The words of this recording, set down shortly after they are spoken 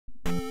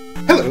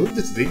Hello,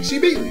 this is H.C.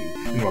 Bailey,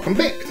 and welcome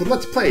back to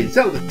Let's Play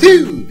Zelda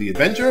 2, The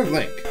Adventure of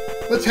Link.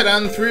 Let's head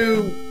on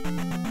through,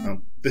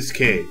 well, this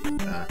cave.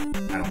 I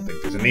don't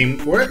think there's a name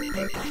for it,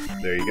 but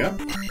there you go.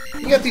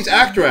 You got these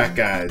Octorok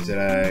guys that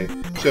I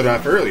showed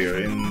off earlier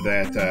in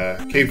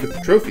that cave with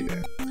the trophy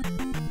there.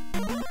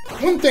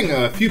 One thing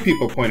a few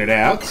people pointed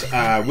out,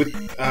 with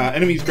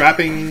enemies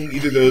dropping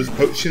either those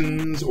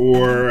potions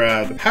or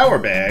the power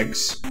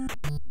bags,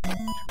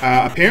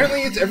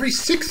 apparently it's every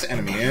 6th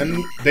enemy,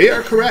 and they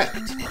are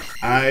correct.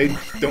 I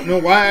don't know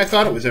why I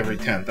thought it was every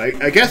 10th.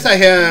 I guess I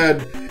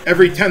had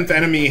every 10th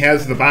enemy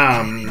has the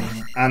bomb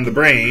on the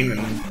brain,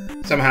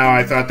 and somehow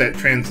I thought that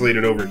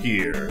translated over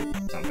here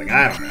or something.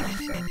 I don't know.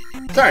 So,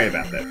 sorry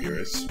about that,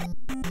 viewers.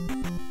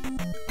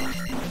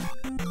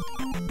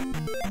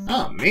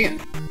 Oh, man.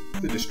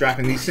 They're just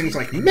dropping these things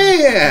like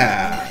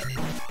mad!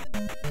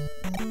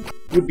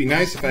 Would be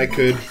nice if I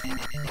could...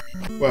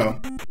 Well,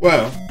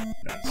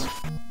 nuts.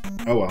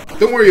 Oh well.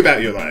 Don't worry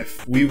about your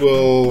life. We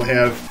will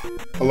have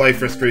a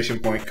life restoration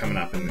point coming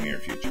up in the near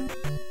future.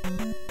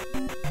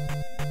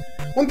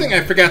 One thing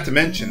I forgot to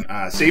mention,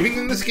 saving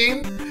in this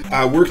game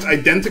works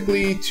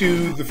identically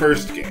to the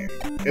first game.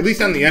 At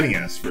least on the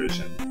NES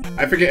version.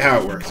 I forget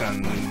how it works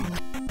on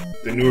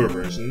the newer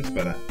versions,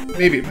 but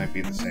maybe it might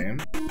be the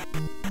same.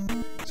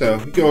 So,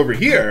 we go over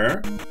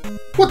here.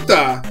 What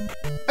the?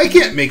 I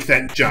can't make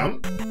that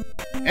jump.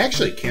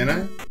 Actually, can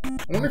I?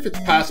 I wonder if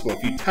it's possible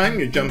if you time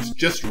your jumps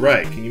just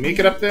right. Can you make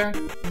it up there?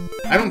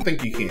 I don't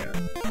think you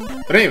can.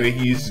 But anyway,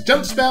 you use the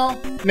jump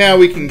spell. Now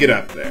we can get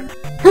up there.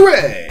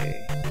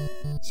 Hooray!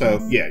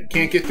 So, yeah, you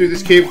can't get through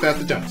this cave without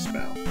the jump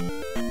spell.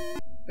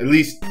 At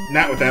least,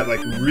 not with that,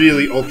 like,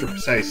 really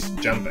ultra-precise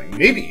jumping.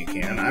 Maybe you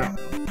can, I don't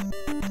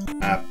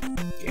know.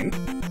 Game?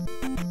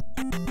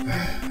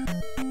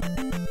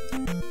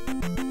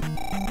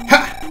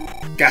 Ha!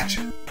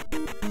 Gotcha!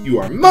 You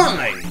are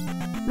mine!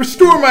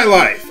 Restore my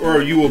life,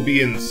 or you will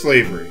be in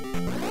slavery.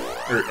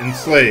 Or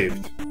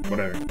enslaved.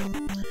 Whatever.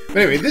 But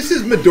anyway, this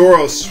is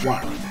Midoro's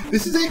Swamp.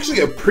 This is actually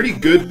a pretty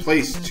good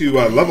place to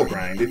level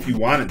grind if you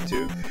wanted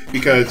to,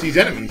 because these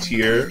enemies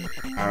here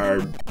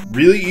are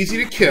really easy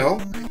to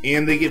kill,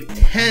 and they give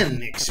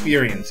 10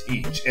 experience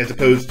each, as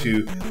opposed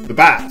to the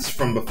bots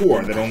from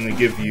before that only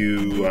give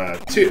you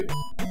 2.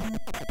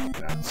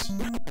 Nuts.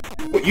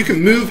 What, you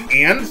can move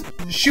and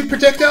shoot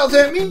projectiles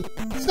at me?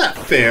 It's not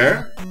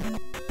fair.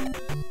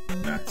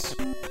 Nuts.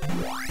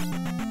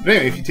 But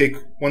anyway, if you take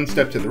one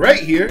step to the right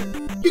here,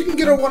 you can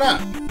get a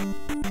 1-up.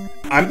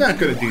 I'm not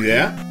going to do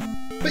that,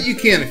 but you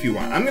can if you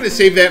want. I'm going to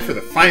save that for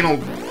the final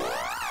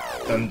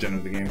dungeon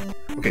of the game.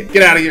 Okay,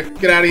 get out of here.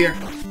 Get out of here.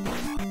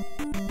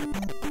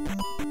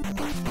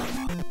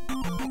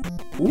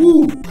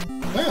 Ooh.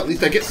 Well, at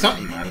least I get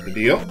something out of the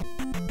deal.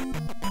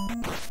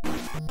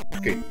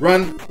 Okay,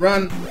 run,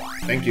 run.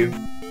 Thank you.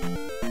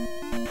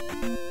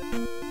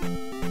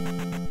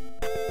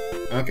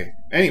 Okay,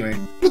 anyway,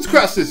 let's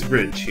cross this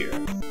bridge here.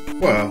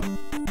 Well,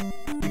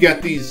 we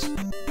got these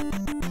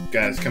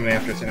guys coming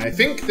after us, and I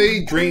think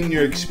they drain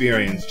your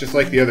experience, just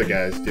like the other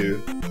guys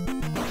do.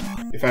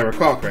 If I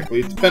recall correctly,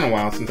 it's been a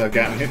while since I've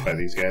gotten hit by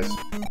these guys.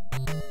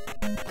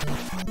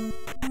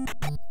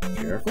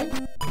 Careful.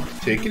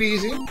 Take it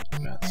easy.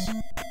 Nuts.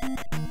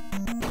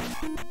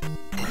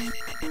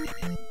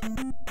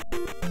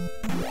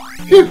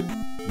 Phew!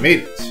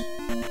 Made it.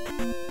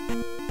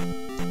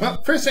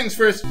 Well, first things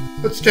first,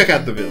 let's check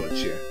out the village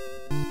here.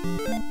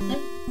 Okay,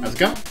 how's it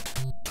going?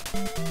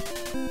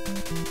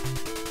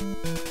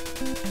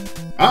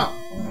 Oh,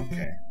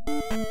 okay.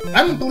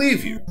 I don't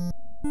believe you.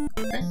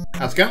 Okay,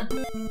 how's it going?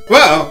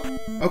 Well,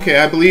 okay,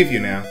 I believe you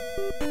now.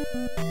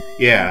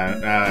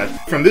 Yeah,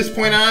 from this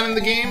point on in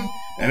the game,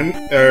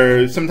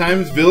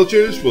 sometimes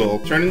villagers will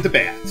turn into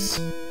bats.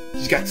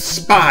 He's got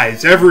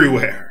spies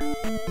everywhere.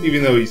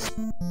 Even though he's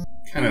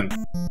kind of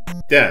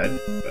dead,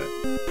 but...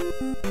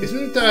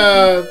 Isn't,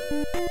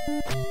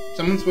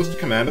 someone supposed to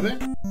come out of there?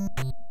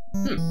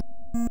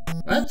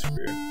 That's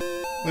weird.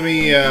 Let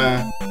me,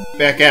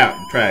 back out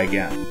and try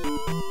again.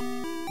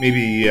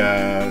 Maybe,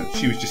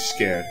 she was just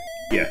scared.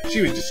 Yeah,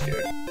 she was just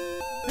scared.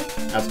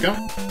 How's it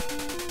going?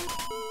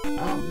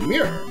 Oh,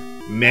 mirror.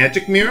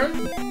 Magic mirror?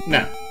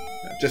 No,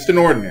 just an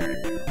ordinary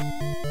mirror.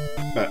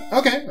 But,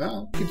 okay,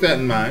 well, keep that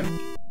in mind.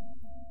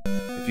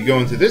 If you go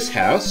into this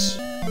house,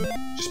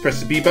 just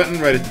press the B button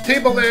right at the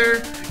table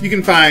there, you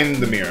can find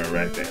the mirror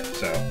right there.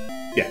 So,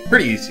 yeah,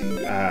 pretty easy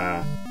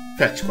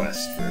fetch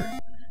quest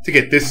to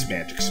get this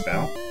magic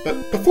spell.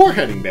 But before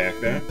heading back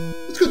there,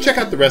 let's go check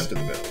out the rest of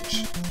the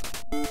village.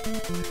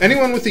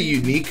 Anyone with a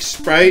unique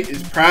sprite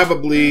is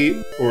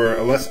probably, or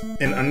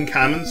an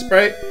uncommon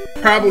sprite,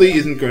 probably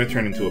isn't going to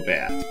turn into a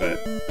bat, but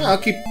I'll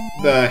keep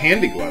the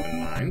handy glove in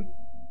mind.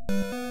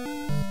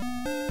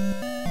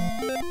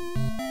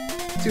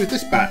 Let's see what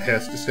this bot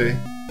has to say.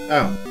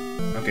 Oh,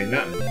 okay,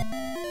 nothing.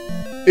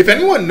 If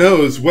anyone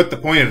knows what the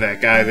point of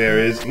that guy there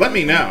is, let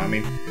me know. I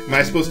mean, am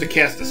I supposed to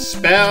cast a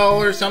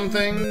spell or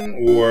something,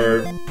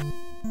 or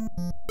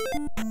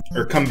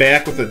come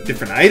back with a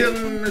different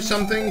item or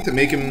something to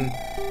make him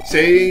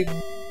say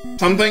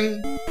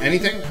something?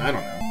 Anything? I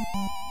don't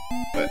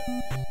know. But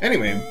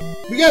anyway,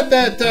 we got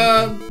that,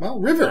 well,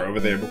 river over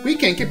there, but we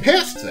can't get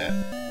past that.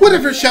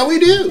 Whatever shall we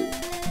do?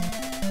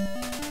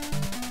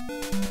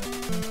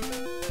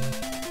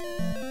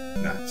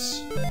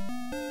 Nuts.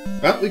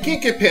 Well, we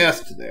can't get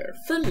past there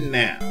for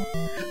now.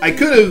 I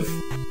could have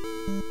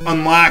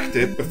unlocked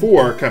it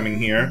before coming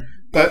here,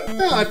 but,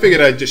 well, I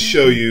figured I'd just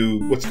show you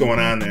what's going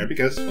on there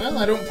because, well,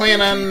 I don't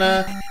plan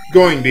on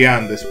going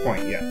beyond this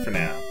point yet for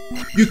now.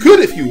 You could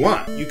if you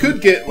want. You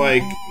could get,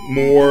 like,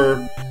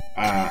 more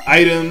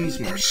items,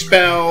 more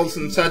spells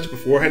and such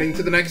before heading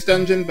to the next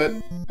dungeon, but,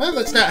 well,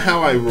 that's not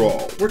how I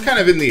roll. We're kind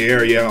of in the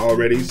area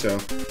already, so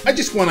I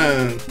just want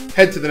to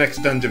head to the next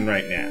dungeon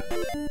right now.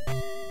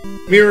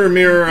 Mirror,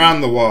 mirror on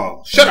the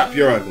wall. Shut up,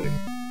 you're ugly.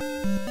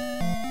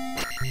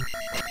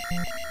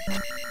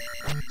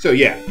 So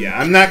yeah,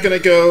 I'm not gonna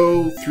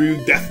go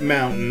through Death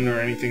Mountain or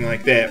anything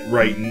like that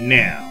right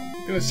now.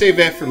 I'm gonna save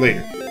that for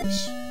later,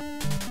 please.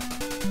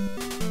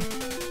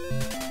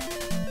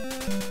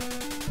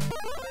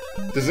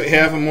 Does it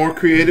have a more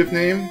creative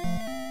name?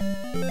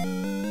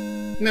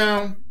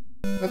 No,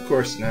 of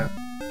course not.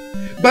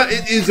 But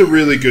it is a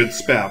really good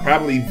spell,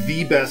 probably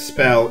the best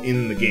spell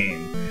in the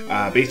game.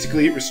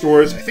 Basically, it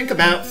restores, I think,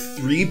 about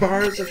 3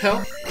 bars of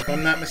health, if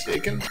I'm not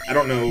mistaken. I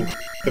don't know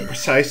the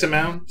precise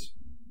amount,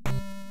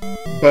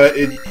 but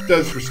it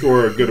does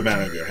restore a good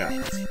amount of your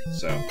health.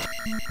 So,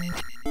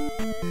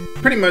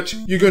 pretty much,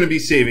 you're going to be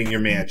saving your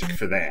magic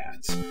for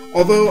that.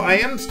 Although, I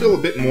am still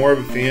a bit more of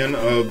a fan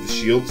of the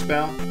shield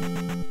spell.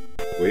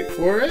 Wait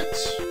for it.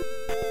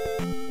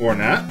 Or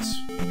not.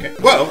 Okay.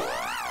 Whoa!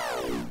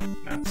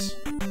 Nuts.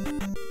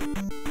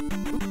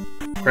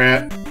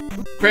 Crap.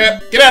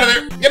 Crap! Get out of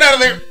there! Get out of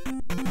there!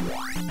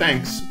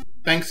 Thanks.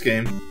 Thanks,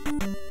 game.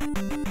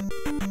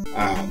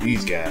 Oh,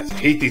 these guys. I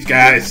hate these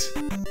guys.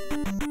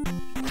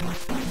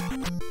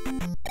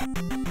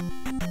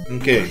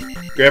 Okay.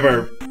 Grab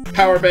our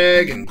power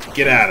bag and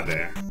get out of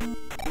there.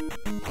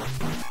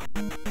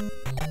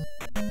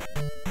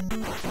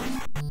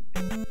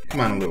 Come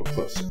on a little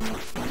closer.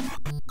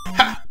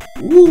 Ha!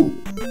 Ooh!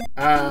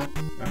 Well,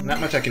 not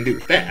much I can do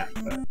with that,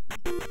 but...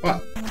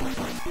 What?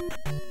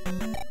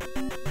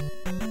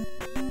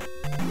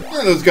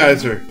 Yeah, those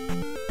guys are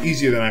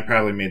easier than I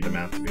probably made them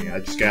out to be. I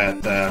just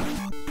got,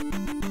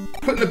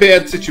 put in a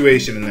bad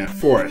situation in that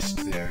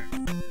forest there.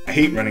 I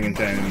hate running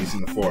into enemies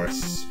in the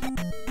forests.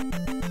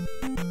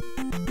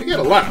 They got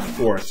a lot of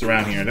forests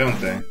around here, don't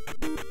they?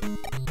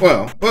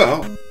 Well...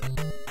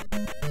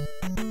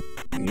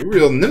 You're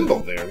real nimble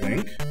there,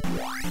 Link.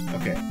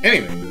 Okay,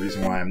 anyway, the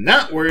reason why I'm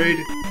not worried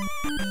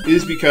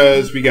is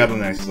because we got a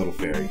nice little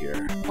fairy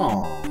here.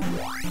 Aww.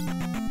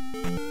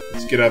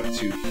 Let's get up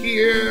to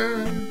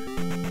here.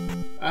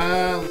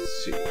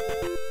 Let's see.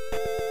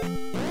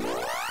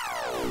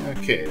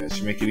 Okay, that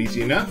should make it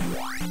easy enough.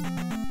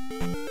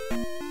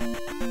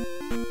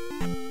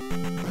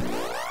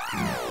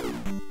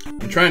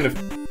 I'm trying to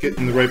get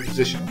in the right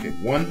position. Okay,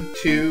 1,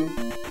 2...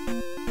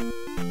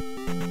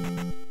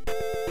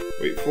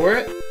 Wait for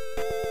it.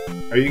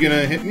 Are you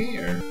gonna hit me,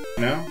 or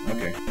no?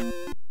 Okay.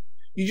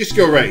 You just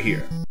go right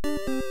here.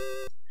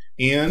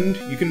 And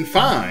you can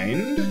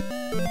find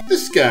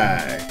this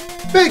guy.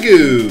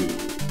 Bagu!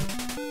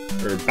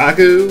 Or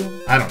Bagu?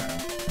 I don't know.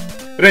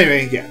 But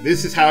anyway, yeah,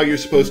 this is how you're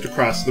supposed to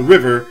cross the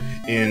river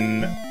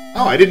in...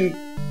 Oh, I didn't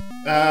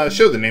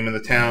show the name of the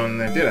town,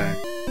 did I?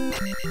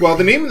 Well,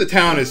 the name of the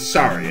town is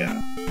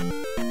Saria.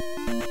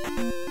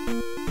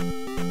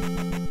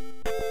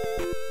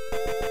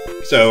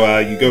 So,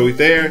 you go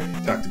there,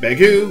 talk to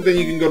Bagu, then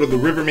you can go to the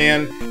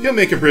Riverman. He'll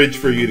make a bridge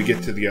for you to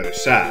get to the other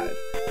side.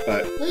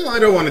 But, well, I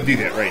don't want to do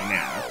that right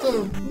now. It's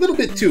a little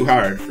bit too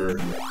hard for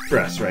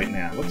us right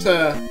now. Let's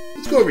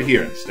go over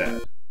here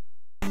instead.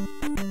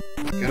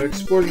 Gotta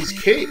explore these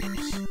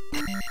caves.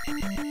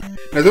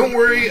 Now, don't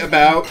worry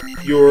about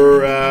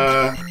your,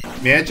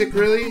 magic,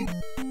 really.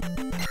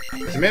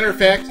 As a matter of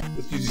fact,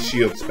 let's use a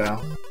shield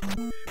spell.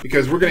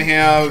 Because we're gonna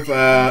have,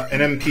 an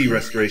MP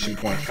restoration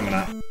point coming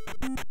up.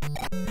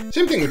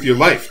 Same thing with your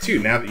life, too,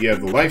 now that you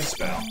have the life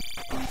spell.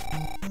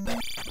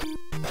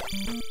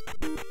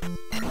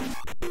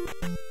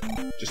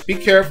 Just be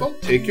careful,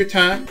 take your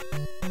time,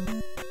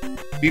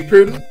 be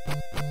prudent.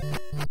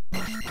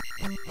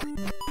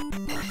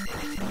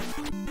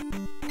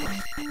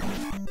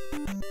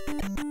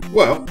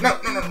 Well, no.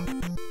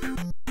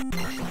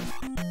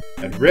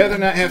 I'd rather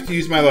not have to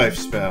use my life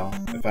spell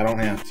if I don't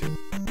have to.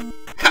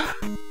 Ha!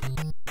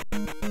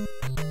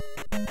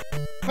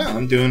 Well,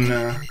 I'm doing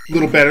a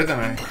little better than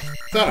I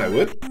thought I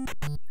would.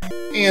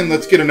 And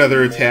let's get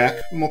another attack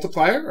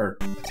multiplier, or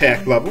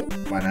attack level.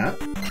 Why not?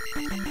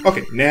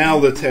 Okay, now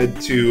let's head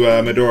to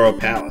Midoro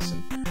Palace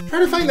and try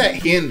to find that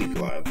handy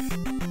glove.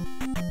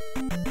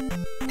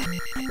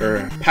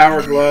 Or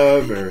power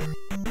glove, or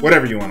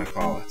whatever you want to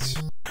call it.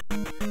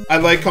 I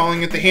like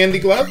calling it the handy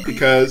glove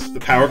because the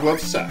power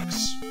glove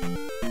sucks.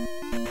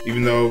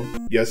 Even though,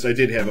 yes, I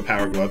did have a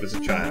power glove as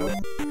a child.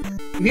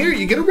 And here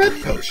you get a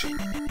red potion.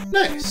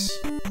 Nice.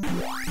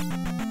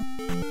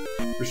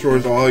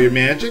 Restores all your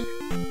magic.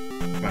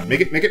 Come on,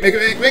 make it.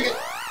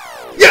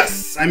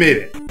 Yes! I made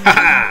it.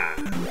 Haha!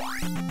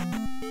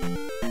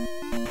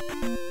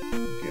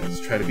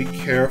 try to be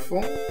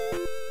careful.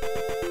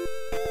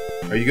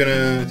 Are you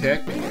gonna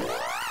attack me?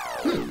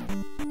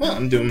 Well,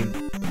 I'm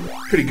doing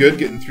pretty good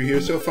getting through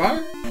here so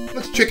far.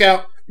 Let's check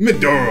out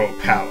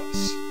Midoro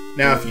Palace.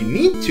 Now, if you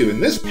need to in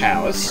this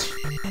palace,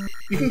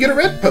 you can get a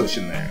red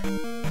potion there.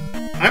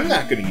 I'm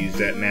not going to use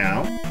that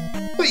now,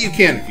 but you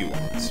can if you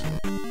want.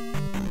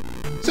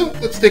 So,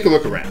 let's take a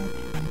look around.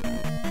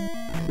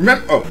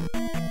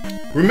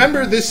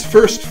 Remember this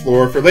first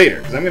floor for later,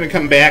 because I'm going to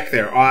come back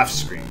there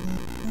off-screen.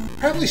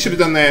 Probably should have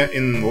done that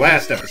in the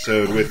last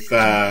episode with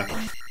the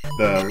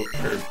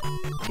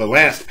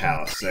last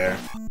palace there,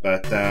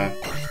 but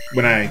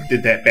when I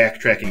did that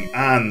backtracking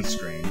on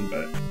screen,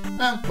 but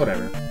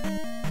whatever.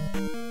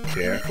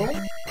 Careful.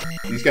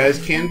 These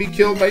guys can be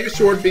killed by your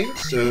sword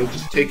beams, so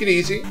just take it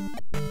easy.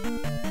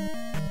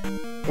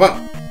 Well,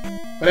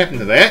 what happened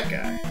to that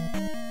guy?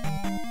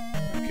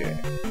 Okay.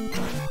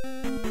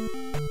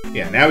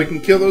 Yeah, now we can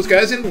kill those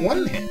guys in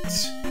one hit.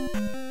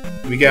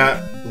 We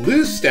got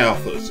blue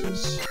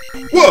Stalfoses.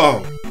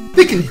 Whoa!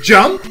 They can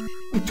jump?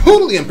 I'm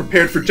totally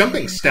unprepared for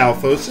jumping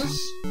Stalfoses.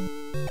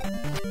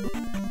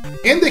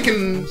 And they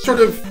can sort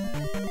of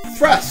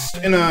thrust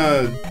in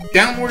a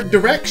downward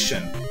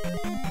direction.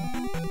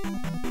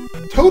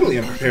 Totally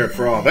unprepared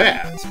for all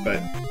that,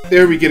 but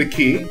there we get a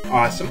key.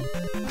 Awesome.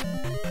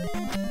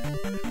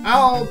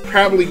 I'll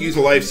probably use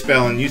a life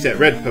spell and use that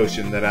red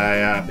potion that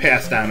I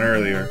passed on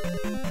earlier.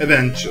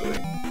 Eventually.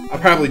 I'll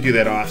probably do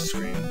that off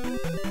screen.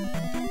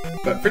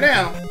 But for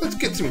now, let's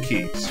get some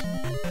keys.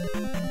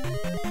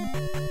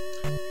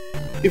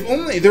 If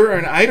only there were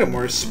an item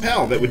or a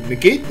spell that would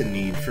negate the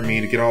need for me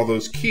to get all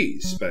those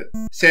keys, but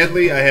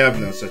sadly I have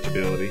no such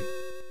ability.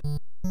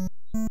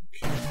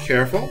 Okay,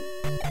 careful.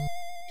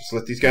 Just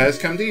let these guys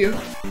come to you.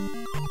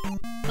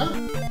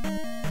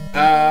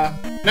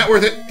 Not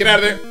worth it. Get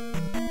out of there.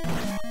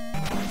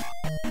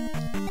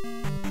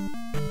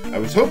 I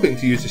was hoping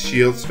to use a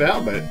shield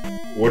spell, but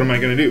what am I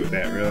going to do with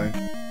that, really?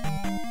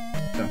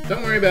 So,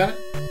 don't worry about it.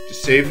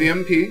 Just save the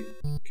MP.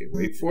 Okay,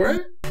 wait for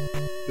it.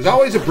 There's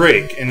always a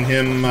break in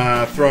him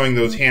throwing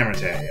those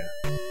hammers at you.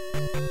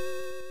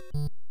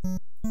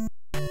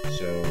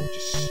 So,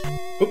 just...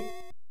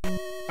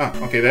 Oh,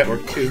 okay, that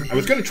worked too. I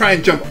was going to try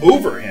and jump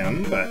over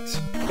him, but,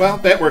 well,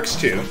 that works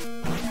too.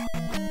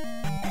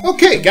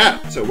 Okay,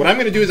 got it. So what I'm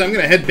going to do is I'm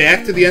going to head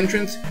back to the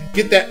entrance,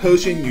 get that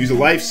potion, use a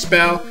life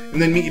spell,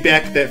 and then meet you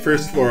back at that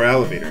first floor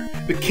elevator.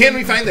 But can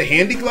we find the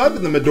handy glove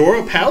in the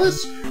Midoro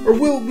Palace, or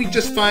will we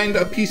just find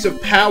a piece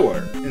of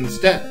power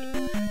instead?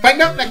 Find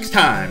out next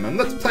time on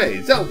Let's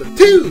Play Zelda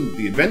 2,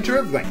 The Adventure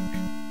of Link.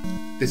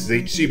 This is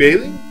HC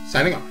Bailey,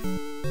 signing off.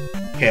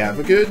 Have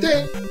a good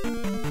day.